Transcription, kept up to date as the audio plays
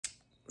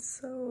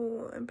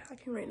So I'm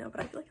packing right now, but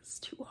I feel like it's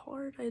too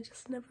hard. I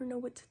just never know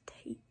what to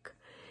take.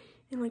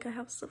 And like I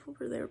have stuff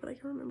over there, but I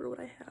can't remember what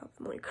I have.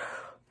 And like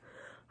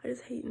I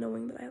just hate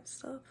knowing that I have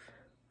stuff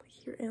like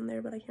here and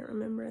there, but I can't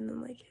remember. And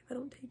then like if I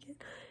don't take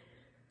it,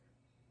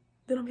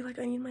 then I'll be like,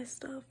 I need my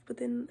stuff. But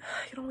then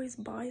I can always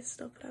buy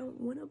stuff, but I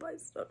don't want to buy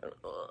stuff. And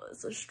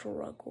it's a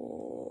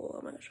struggle.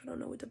 Oh my gosh, I don't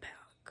know what to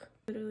pack.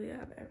 Literally, I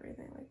have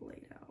everything like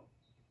laid out,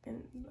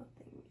 and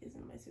nothing is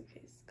in my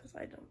suitcase because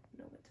I don't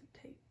know what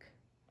to take.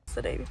 It's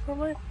the day before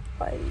my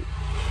flight.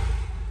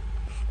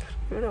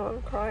 Even though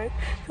I'm crying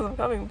because I'm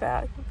coming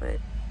back, but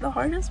the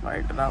hardest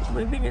part about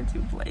living in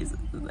two places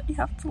is that you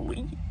have to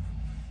leave.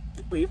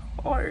 Leave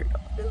hard,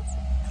 honestly.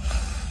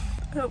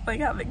 I don't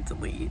like having to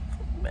leave,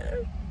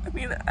 but I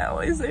mean, I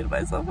always say to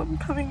myself, I'm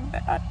coming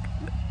back.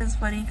 It's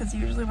funny because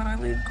usually when I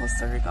leave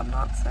Costa Rica, I'm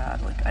not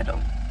sad. Like, I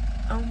don't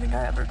think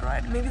I ever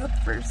cried. Maybe the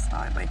first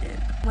time I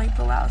did. Like,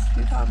 the last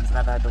few times that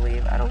I've had to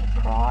leave, I don't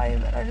cry,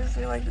 but I just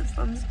feel like this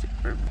one's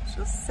different. It's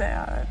just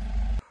sad.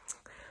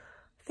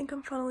 I think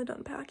I'm finally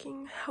done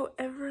packing.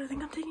 However, I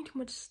think I'm taking too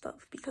much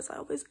stuff because I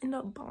always end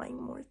up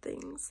buying more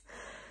things.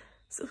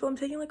 So if I'm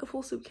taking like a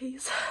full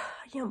suitcase,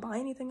 I can't buy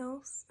anything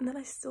else. And then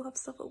I still have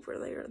stuff over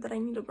there that I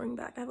need to bring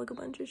back. I have like a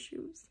bunch of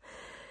shoes.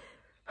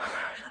 Oh my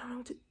gosh, I don't know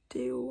what to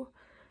do.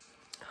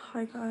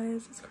 Hi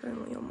guys, it's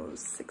currently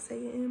almost 6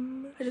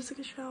 a.m. I just took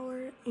a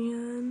shower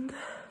and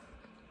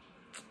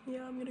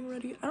yeah, I'm getting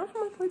ready. I don't have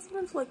my flight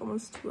until like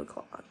almost 2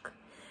 o'clock.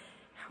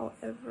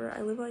 However,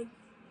 I live like,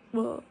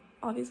 well,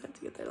 obviously I have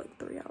to get there like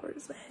 3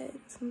 hours ahead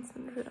since it's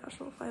an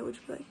international flight, which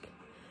would be like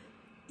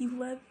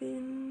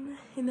 11,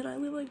 and then I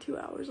live like 2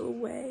 hours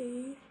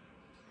away.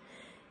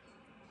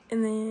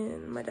 And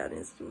then my dad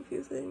needs to do a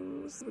few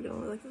things. We're gonna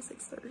leave like at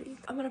 6:30.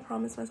 I'm gonna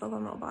promise myself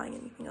I'm not buying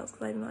anything else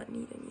because I do not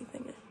need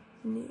anything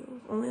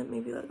new. Only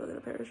maybe like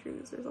a pair of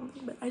shoes or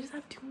something, but I just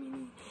have too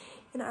many.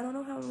 And I don't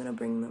know how I'm gonna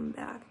bring them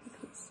back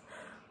because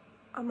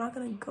I'm not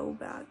gonna go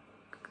back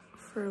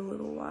for a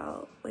little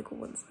while, like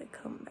once I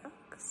come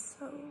back.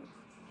 So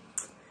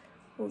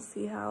we'll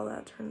see how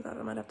that turns out.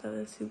 I might have to have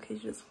a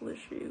suitcase just full of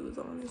shoes,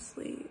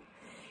 honestly.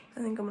 I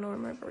think I'm gonna wear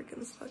my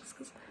Birkenstocks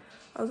because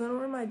I was gonna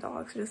wear my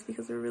dogs just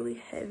because they're really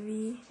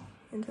heavy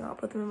and to not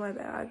put them in my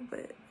bag,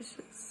 but it's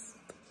just,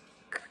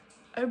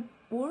 I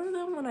wore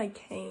them when I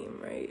came,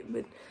 right?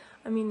 But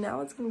I mean, now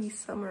it's gonna be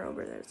summer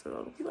over there, so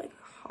it'll be like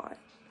hot.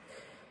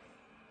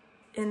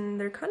 And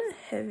they're kind of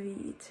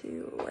heavy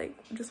too, like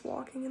just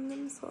walking in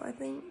them. So I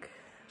think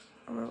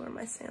I'm gonna wear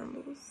my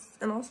sandals,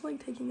 and also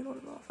like taking it on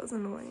and off is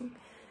annoying.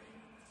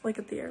 Like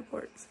at the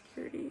airport,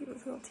 security,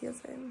 what's it called,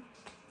 TSA.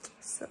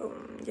 So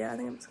yeah, I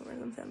think I'm just gonna wear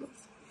some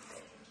sandals.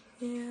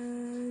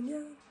 And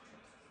yeah,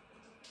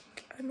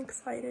 I'm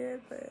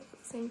excited, but at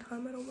the same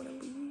time, I don't want to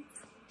leave.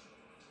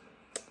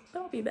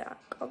 But I'll be back.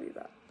 I'll be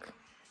back.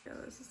 Yeah,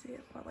 this is the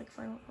like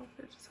final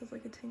outfit. It just has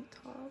like a tank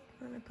top,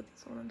 and then I put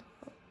this one on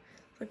top.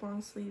 It's like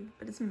long sleeve,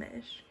 but it's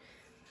mesh.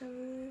 I have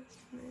this,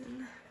 and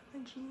then my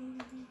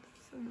jeans,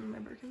 and then my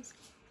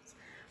Birkenstocks.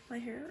 My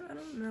hair, I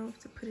don't know if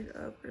to put it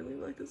up or leave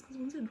it like this because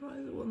once it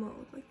dries, it will not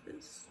look like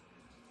this.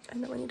 I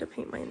know I need to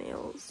paint my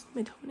nails,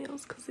 my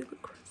toenails, because they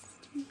look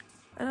crusty.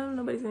 I know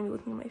nobody's gonna be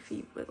looking at my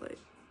feet, but like,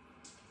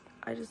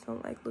 I just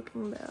don't like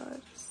looking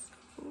bad.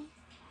 So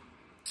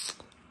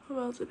I'm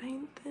about to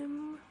paint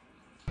them.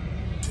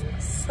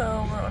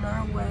 So we're on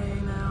our way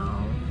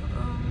now.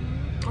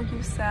 Are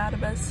you sad,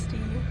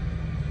 bestie?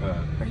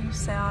 Are you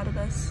sad,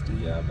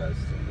 bestie? Yeah,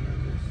 bestie.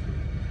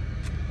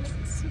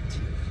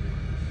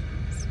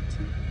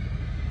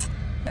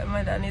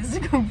 My dad needs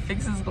to go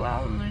fix his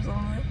glasses or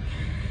something.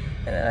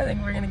 And then I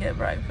think we're gonna get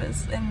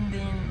breakfast and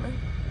then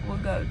we'll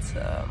go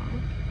to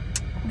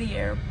the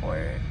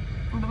airport.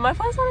 But my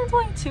flight's not until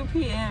like 2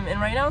 p.m.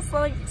 and right now it's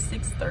like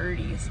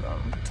 6:30,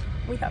 so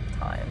we have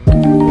time.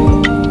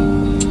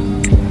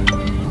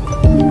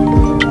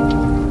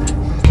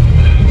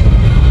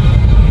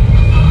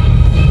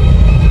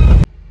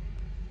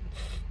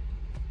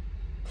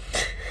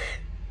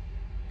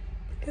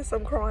 I guess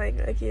I'm crying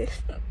again.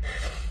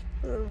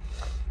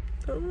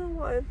 I don't know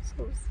why I'm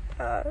so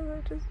sad.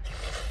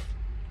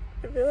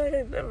 I feel like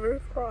I never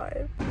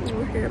cried.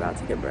 We're here about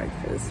to get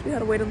breakfast. We had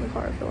to wait in the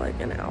car for like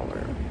an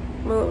hour.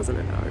 Well, it wasn't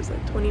an hour, it was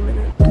like 20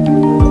 minutes.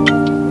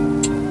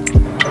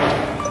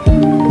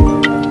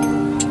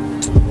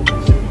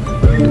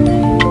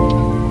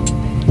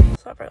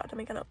 So I forgot to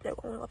make an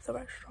update when we left the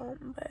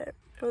restaurant, but it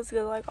was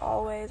good like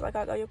always. I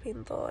got gallo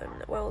pinto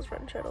and Wells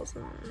rancheros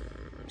and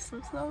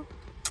some stuff.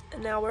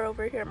 And now we're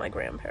over here at my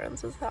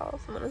grandparents'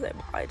 house. I'm gonna say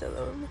bye to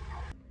them.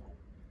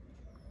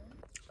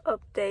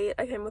 Update,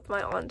 I came with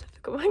my aunt to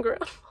pick up my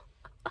grandma.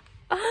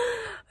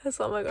 I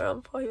saw my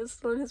grandpa, he was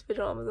still in his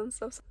pajamas and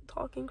stuff, so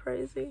talking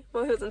crazy.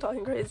 Well, he wasn't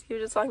talking crazy, he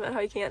was just talking about how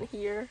he can't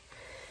hear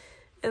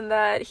and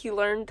that he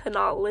learned to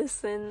not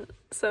listen,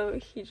 so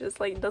he just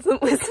like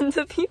doesn't listen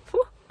to people.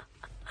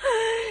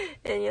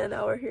 And yeah,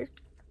 now we're here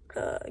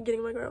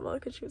getting my grandma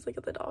because she was like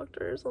at the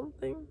doctor or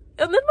something.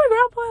 And then my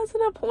grandpa has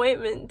an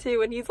appointment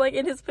too, and he's like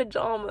in his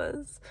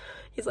pajamas.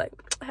 He's like,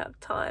 I have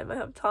time.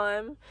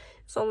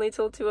 It's only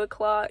till 2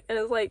 o'clock. And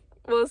it's like,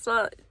 well, it's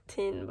not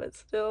 10, but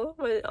still.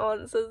 But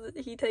on says that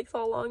he takes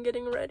all long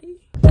getting ready.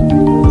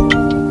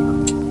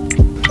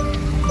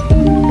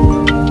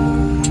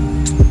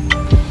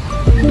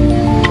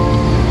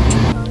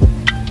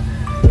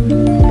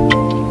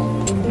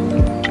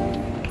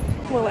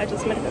 Well, I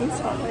just made it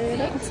inside.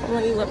 It's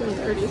only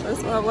 11:30, so I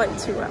still have like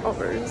 2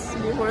 hours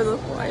before the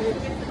flight.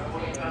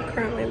 I'm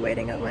currently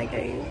waiting at my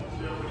gate.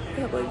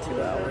 I have like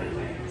 2 hours.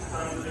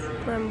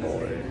 I'm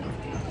bored.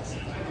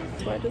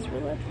 So I just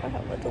realized I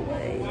have a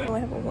delay. I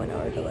have a 1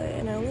 hour delay,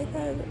 and I only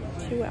have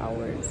 2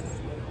 hours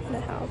and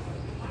a half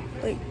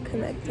like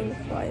connecting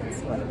flights,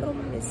 so I think I'll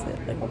miss it.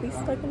 Like I'll be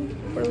stuck in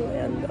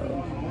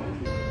Orlando.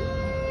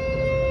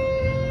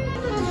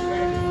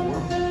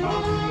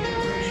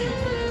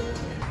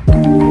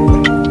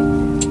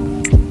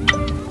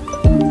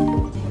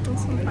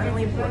 So I'm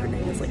finally boarding.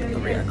 It's like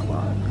 3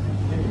 o'clock.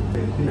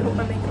 I hope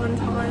I make it on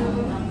time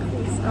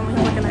because I only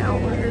have like an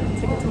hour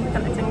to get to my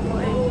connecting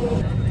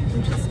flight.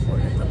 I'm just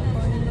boarded the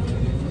plane.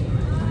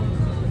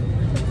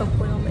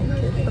 Hopefully I'll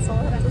make it. That's all I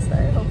have to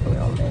say. Hopefully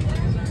I'll make it.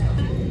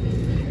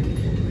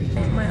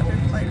 My other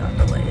flight got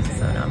delayed,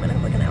 so now I'm gonna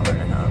have like an hour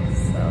and a half,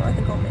 so I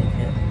think I'll make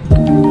it.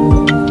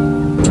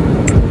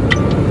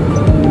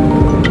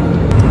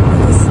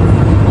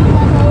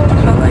 I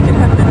felt like it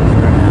had been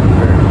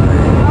forever, but I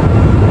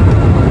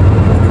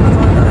think it's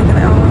only been like an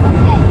hour.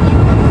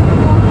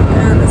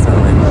 And it's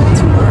only like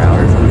 2 more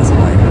hours on this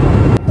flight.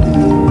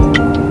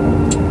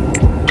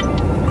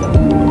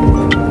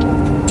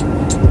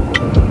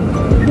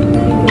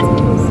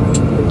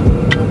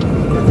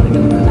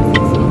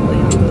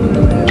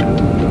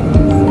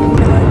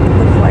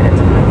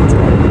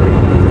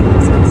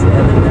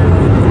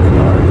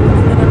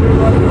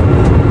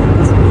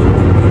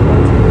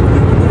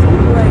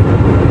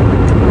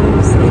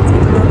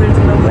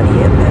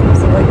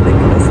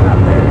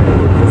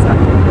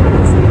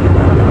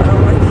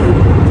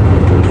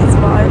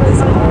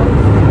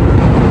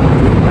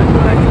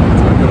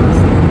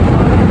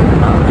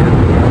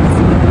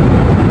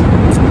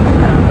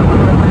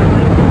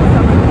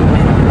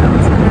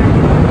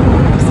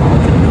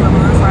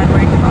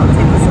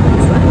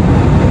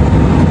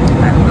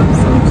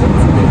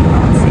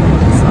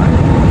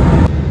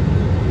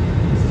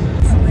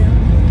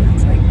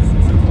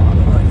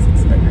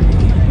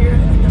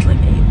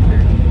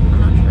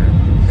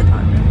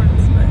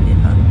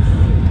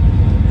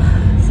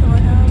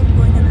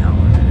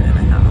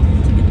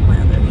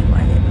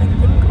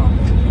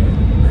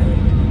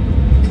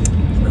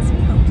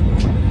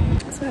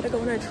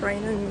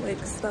 Train and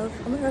like stuff.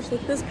 Oh my gosh,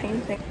 look at this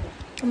painting.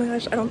 Oh my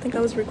gosh, I don't think I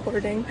was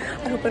recording.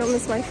 I hope I don't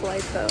miss my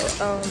flight though.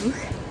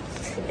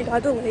 It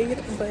got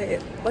delayed,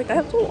 but like I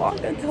have to walk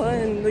a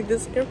ton. Like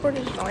this airport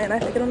is giant. I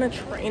have to get on a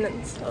train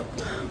and stuff.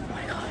 Oh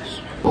my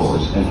gosh.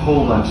 And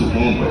hold onto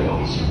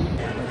handrails.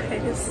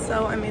 Okay,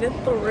 so I made it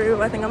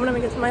through. I think I'm gonna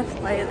make it to my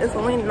flight. It's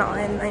only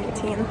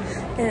 9:19,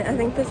 and I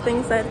think this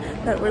thing said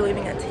that we're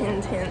leaving at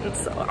 10:10,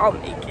 so I'll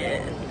make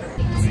it.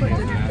 So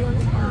we're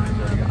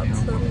about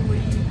to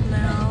leave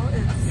now.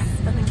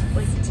 I think it's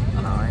like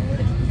 9,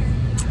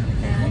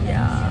 and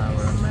yeah,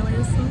 we're on my way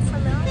to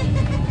Cincinnati.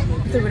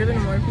 There would have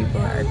been more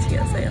people at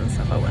TSA and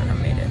stuff. I wouldn't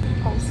have made it.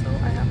 Also,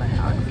 I have a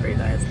hack for you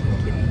guys.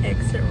 You can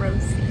exit row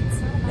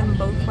seats, and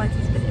both flights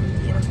has been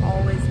empty, and it's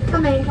always empty. The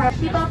main card.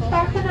 Seatbelts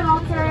fastened and all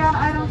carry-on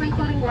items,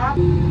 including wrap.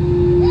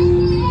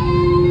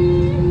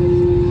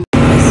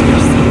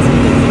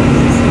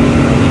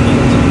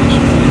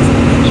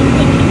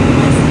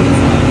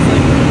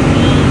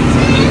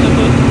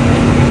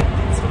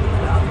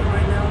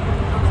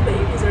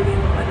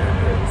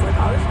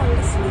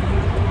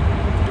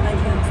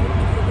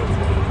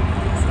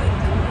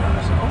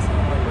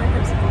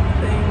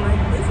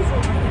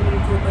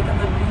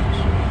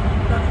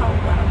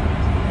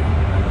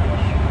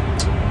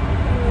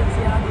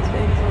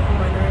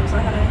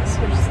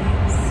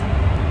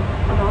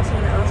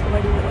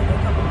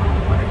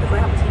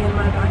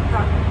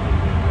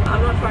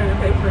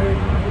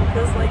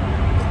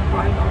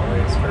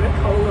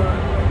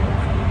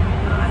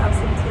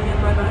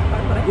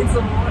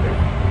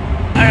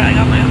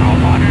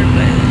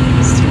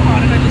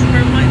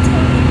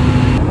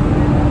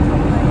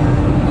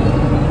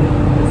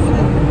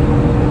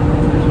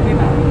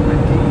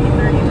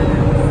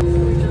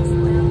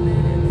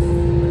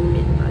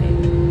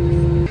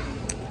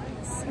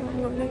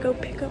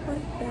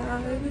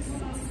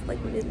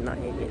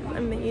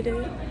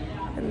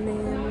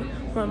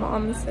 My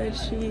mom said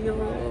she's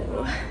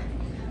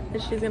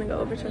gonna go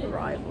over to the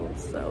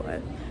rivals, so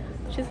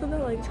she said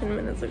that like 10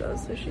 minutes ago,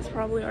 so she's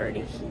probably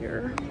already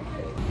here.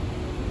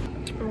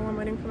 Well, I'm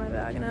waiting for my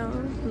bag now,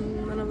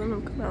 and none of them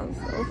have come out,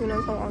 so who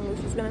knows how long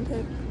this is gonna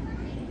take.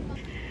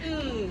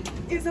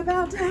 It's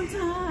about damn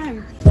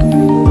time.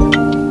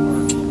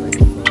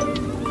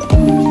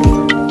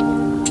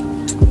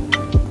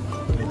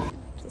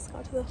 Just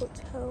got to the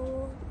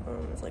hotel.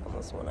 It's like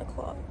almost 1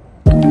 o'clock.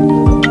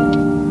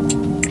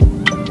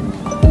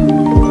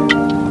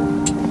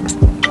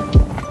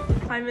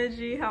 Hi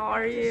Midgie, how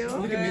are you?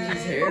 Look at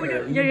Midgie's hair. Oh my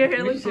God. Your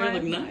hair looks nice.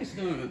 Look nice,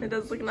 doesn't it? It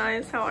does look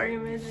nice. How are you,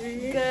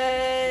 Midgie?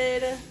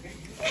 Good.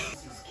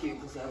 This is cute.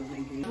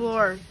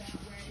 Floor.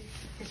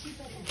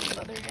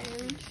 Other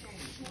hand.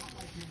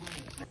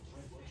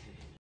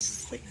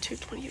 It's like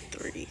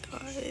 2:23,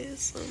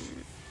 guys.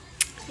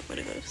 I'm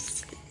gonna go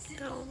sit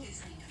down.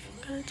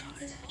 I'm kind of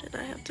tired, and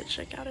I have to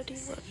check out at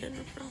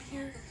 11 from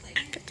here.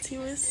 I got to see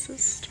my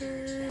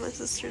sister. My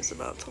sister's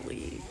about to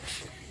leave.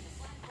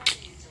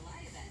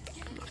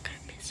 I'm not gonna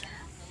miss her.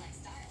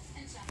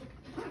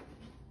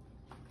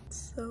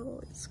 So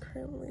it's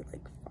currently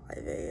like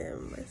 5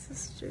 a.m. My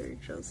sister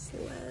just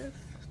left.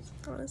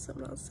 Honestly,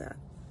 I'm not sad.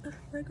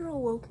 My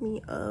girl woke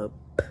me up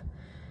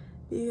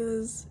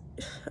because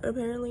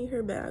apparently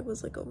her bag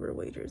was like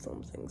overweight or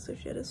something, so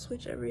she had to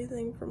switch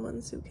everything from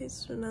one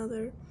suitcase to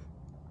another,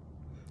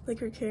 like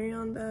her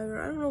carry-on bag, or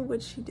I don't know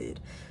what she did.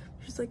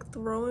 She's like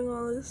throwing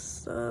all this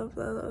stuff.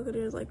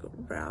 There's like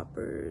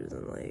wrappers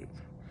and like,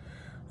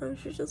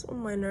 she's just on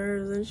my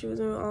nerves, and she was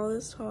doing all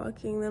this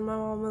talking. Then my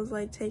mom was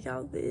like, take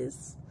out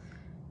this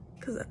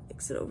because that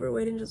makes it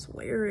overweight and just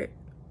wear it.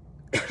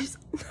 She's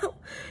like, no,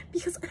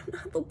 because I don't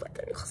have the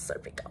weather in Costa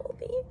Rica with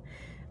me.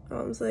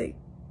 Mom's like,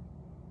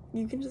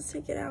 you can just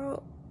take it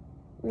out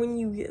when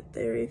you get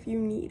there if you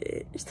need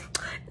it. She's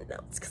like, no,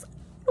 it's because I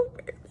don't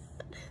wear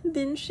that.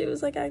 Then she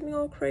was like acting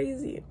all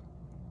crazy.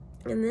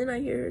 And then I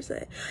hear her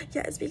say,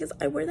 yeah, it's because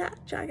I wore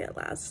that jacket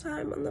last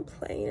time on the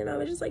plane and I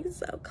was just like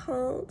so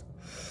cold.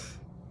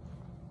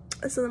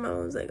 So then my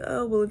mom was like,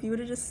 oh, well, if you would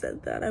have just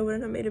said that, I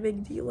wouldn't have made a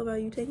big deal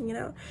about you taking it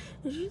out.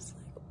 And she's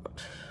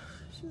like,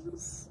 she's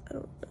just, I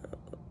don't know.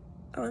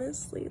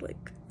 Honestly,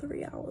 like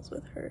 3 hours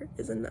with her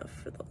is enough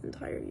for the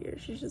entire year.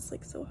 She's just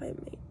like so high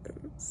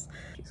maintenance.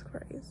 She's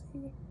crazy.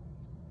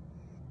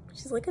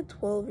 She's like a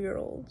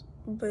 12-year-old,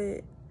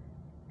 but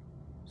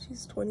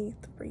she's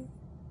 23.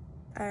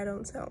 I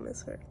don't say I'll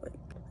miss her. Like,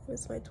 I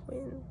miss my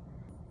twin.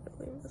 I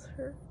really miss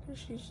her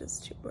because she's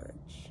just too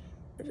much.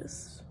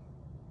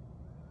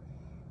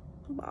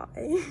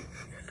 Bye.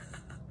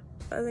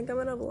 I think I'm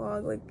gonna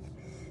vlog like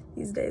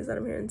these days that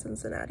I'm here in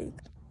Cincinnati.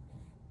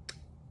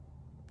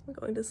 I'm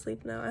going to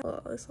sleep now.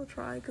 Well, at least I'll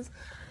try, because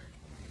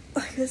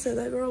like I said,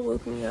 that girl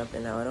woke me up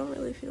and now I don't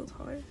really feel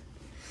tired.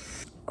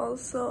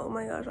 Also, oh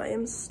my gosh, I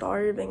am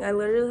starving. I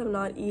literally have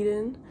not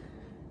eaten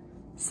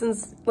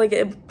since like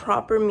a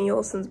proper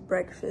meal since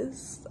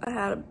breakfast. I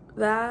had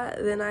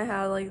that, then I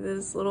had like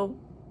this little,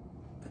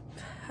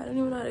 I don't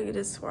even know how to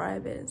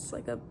describe it. It's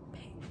like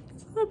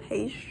it's not a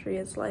pastry,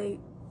 it's like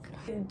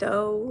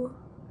dough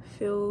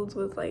filled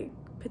with like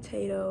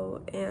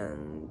potato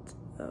and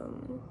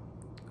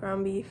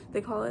ground beef.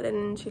 They call it an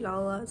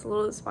enchilada. It's a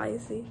little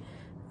spicy.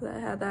 I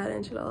had that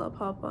enchilada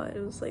papa. It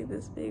was like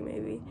this big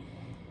maybe.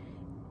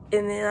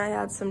 And then I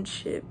had some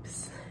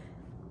chips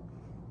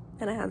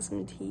and I had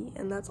some tea,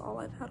 and that's all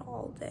I've had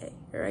all day,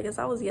 or I guess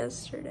that was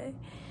yesterday.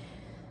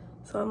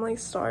 So I'm like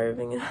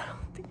starving and I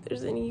don't think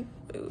there's any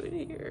food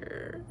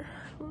here. I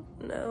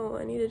don't know,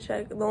 I need to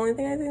check. The only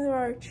thing I think there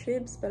are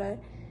chips, but I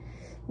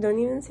don't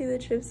even see the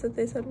chips that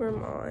they said were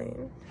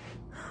mine.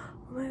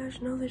 Oh my gosh,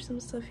 no, there's some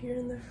stuff here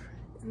in the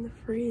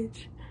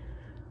fridge.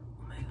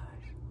 Oh my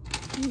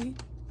gosh.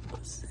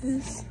 What's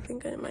this? I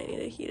think I might need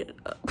to heat it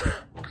up.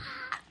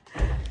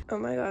 Oh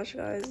my gosh,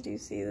 guys, do you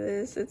see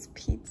this? It's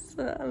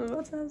pizza. I'm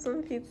about to have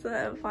some pizza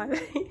at 5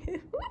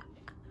 a.m.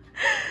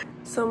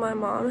 So my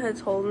mom had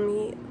told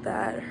me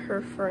that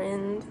her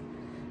friend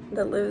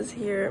that lives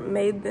here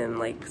made them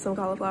like some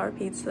cauliflower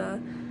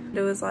pizza. It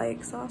was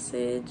like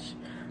sausage,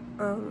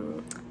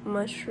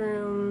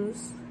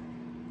 mushrooms,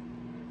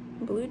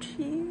 blue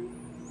cheese.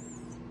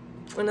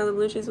 Oh no, the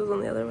blue cheese was on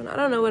the other one. I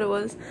don't know what it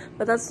was,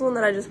 but that's the one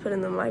that I just put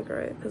in the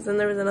microwave, because then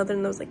there was another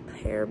one that was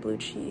like pear, blue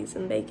cheese,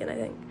 and bacon, I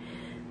think.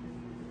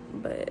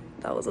 But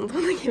that wasn't the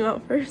one that came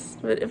out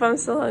first. But if I'm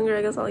still hungry,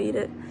 I guess I'll eat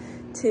it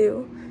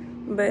too.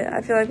 But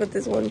I feel like with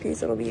this one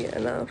piece, it'll be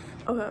enough.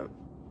 Okay,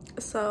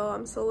 so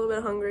I'm still a little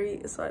bit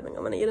hungry, so I think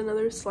I'm gonna eat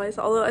another slice.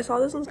 Although I saw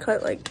this one's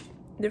cut like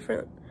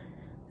different.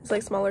 It's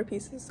like smaller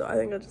pieces, so I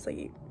think I'll just like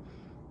eat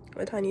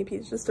a tiny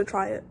piece just to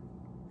try it.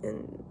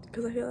 And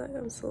because I feel like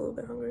I'm still a little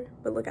bit hungry.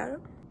 But look at it.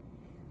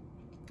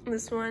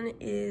 This one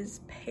is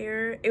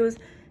pear. It was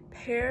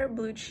pear,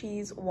 blue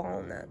cheese,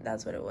 walnut.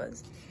 That's what it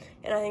was.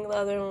 And I think the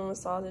other one was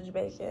sausage,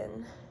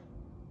 bacon,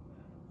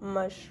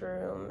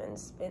 mushroom, and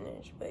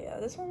spinach. But yeah,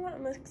 this one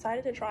I'm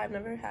excited to try. I've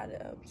never had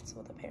a pizza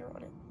with a pear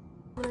on it.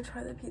 I'm gonna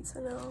try the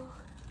pizza now.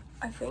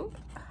 I think,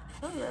 I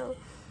don't know.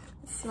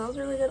 It smells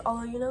really good.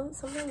 Although, you know,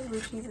 sometimes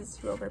blue cheese is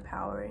too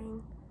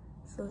overpowering,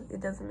 so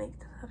it doesn't make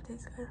the stuff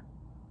taste good.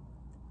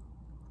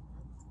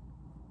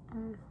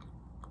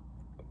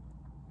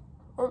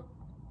 Oh.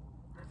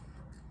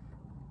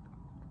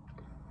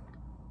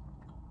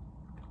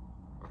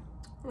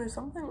 There's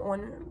something on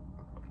it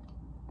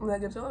that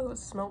gives it like a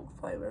smoke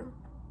flavor.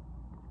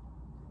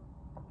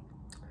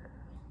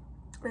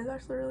 It's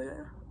actually really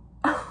good.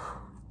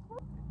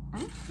 I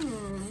think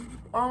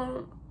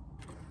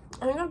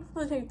I have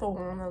to take the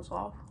walnuts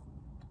off.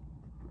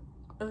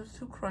 It's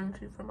too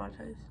crunchy for my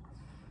taste.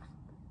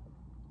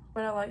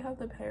 But I like how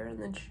the pear and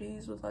the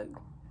cheese was like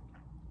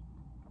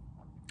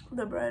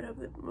the bread of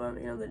the,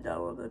 you know, the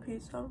dough of the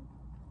pizza.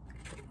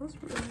 That's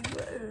really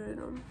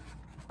good.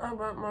 I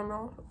burnt my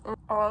mouth.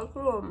 I like the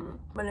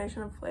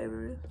combination of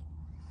flavors,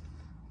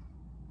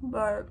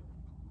 but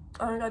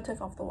I think I'd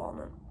take off the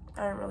walnut.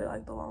 I didn't really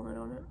like the walnut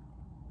on it,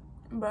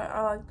 but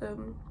I like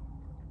the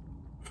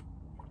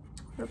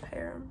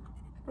pear.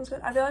 It's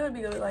good. I feel like it would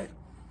be good, like,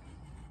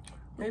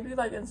 maybe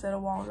like instead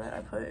of walnut, I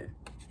put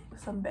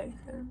some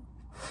bacon.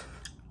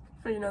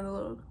 For, you know, the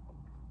little,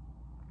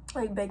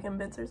 like, bacon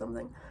bits or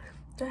something.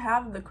 To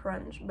have the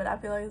crunch, but I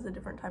feel like it's a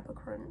different type of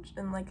crunch.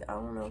 And, like, I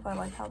don't know if I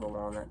like how the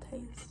walnut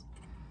tastes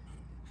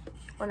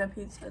on a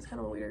pizza. It's kind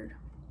of weird.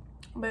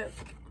 But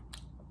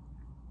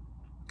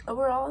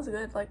overall, it's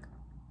good. Like,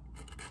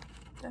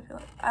 I feel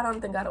like, I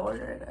don't think I'd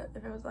order it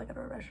if it was, like, at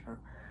a restaurant.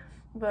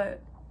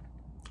 But,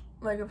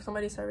 like, if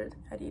somebody served it,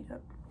 I'd eat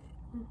it.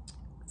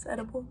 It's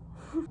edible.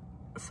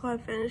 So I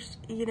finished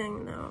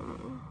eating now.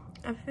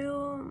 I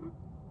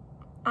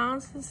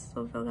honestly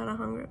still feel kind of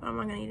hungry, but I'm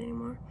not gonna eat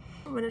anymore.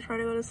 I'm gonna try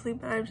to go to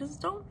sleep, but I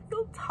just don't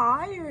feel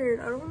tired.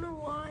 I don't know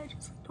why, I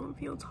just don't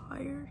feel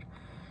tired.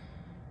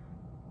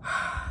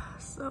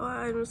 So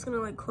I'm just gonna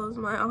like close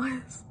my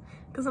eyes,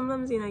 because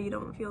sometimes, you know, you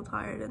don't feel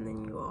tired and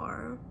then you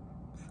are.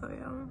 So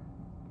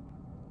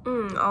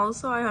yeah.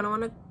 Also, I kind of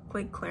want to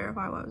like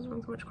clarify why I was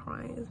doing so much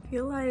crying. I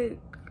feel like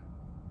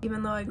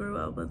even though I grew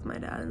up with my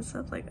dad and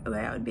stuff, like, okay,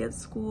 I would be at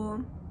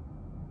school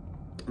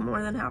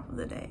more than half of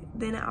the day.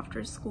 Then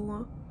after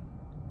school,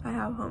 I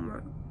have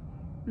homework.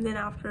 And then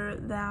after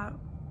that,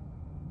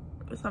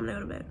 it's time to go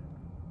to bed.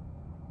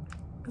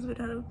 Because we'd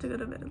have to go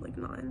to bed at like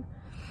 9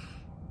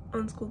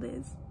 on school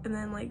days. And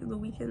then like the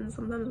weekends,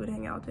 sometimes we'd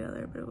hang out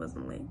together, but it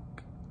wasn't like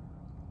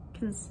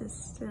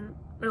consistent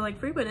or like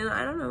frequent. And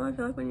I don't know, I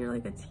feel like when you're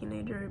like a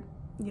teenager,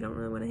 you don't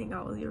really want to hang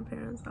out with your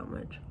parents that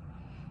much.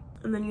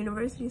 And then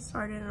university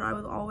started and I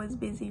was always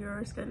busy, or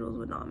our schedules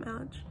would not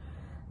match.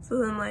 So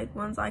then like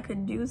once I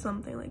could do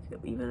something, like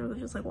even if it was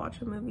just like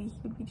watch a movie, he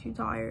would be too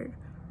tired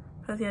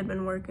because he had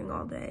been working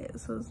all day.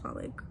 So it's not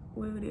like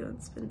we would even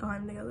spend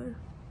time together.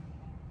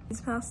 These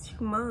past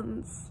 2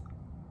 months,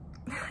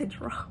 I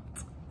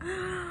dropped.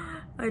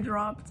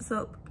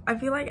 So I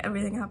feel like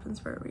everything happens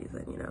for a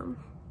reason, you know?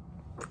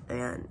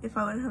 And if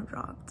I wouldn't have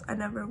dropped, I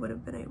never would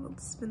have been able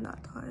to spend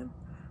that time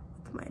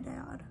with my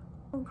dad.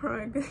 I'm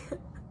crying.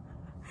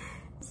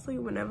 It's like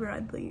whenever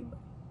I'd leave,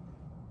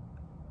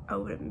 I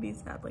wouldn't be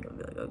sad. Like I'd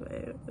be like,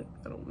 okay, like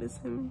I don't miss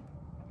him,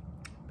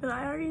 but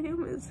I already do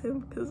miss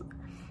him because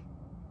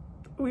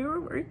we were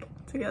working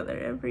together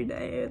every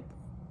day. And,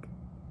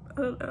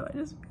 I don't know. I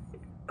just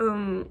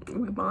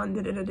we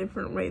bonded in a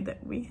different way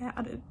that we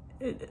had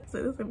it.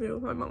 So the same thing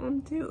with my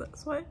mom too.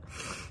 That's why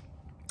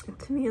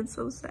to me it's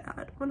so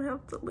sad when I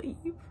have to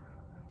leave.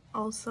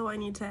 Also, I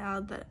need to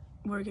add that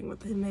working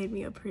with him made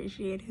me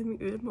appreciate him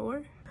even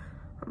more.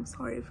 I'm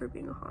sorry for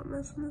being a hot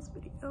mess in this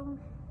video,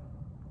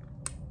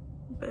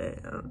 but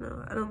I don't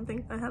know, I don't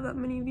think I have that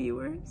many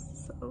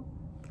viewers, so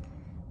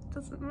it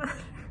doesn't matter.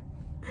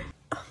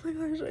 Oh my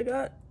gosh, I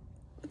got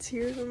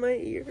tears in my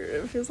ear.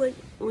 It feels like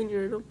when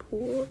you're in a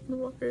pool and the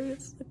water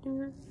gets stuck in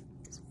your ear.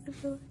 That's what I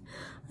feel like.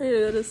 I need to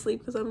go to sleep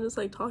because I'm just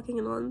like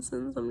talking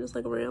nonsense. I'm just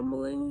like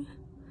rambling,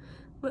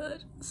 but I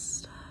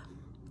just,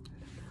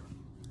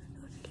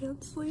 I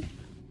can't sleep.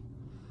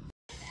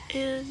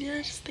 And yeah,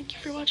 just thank you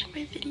for watching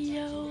my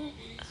video.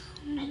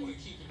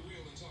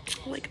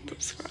 Like and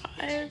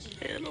subscribe,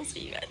 and I'll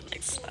see you guys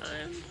next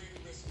time.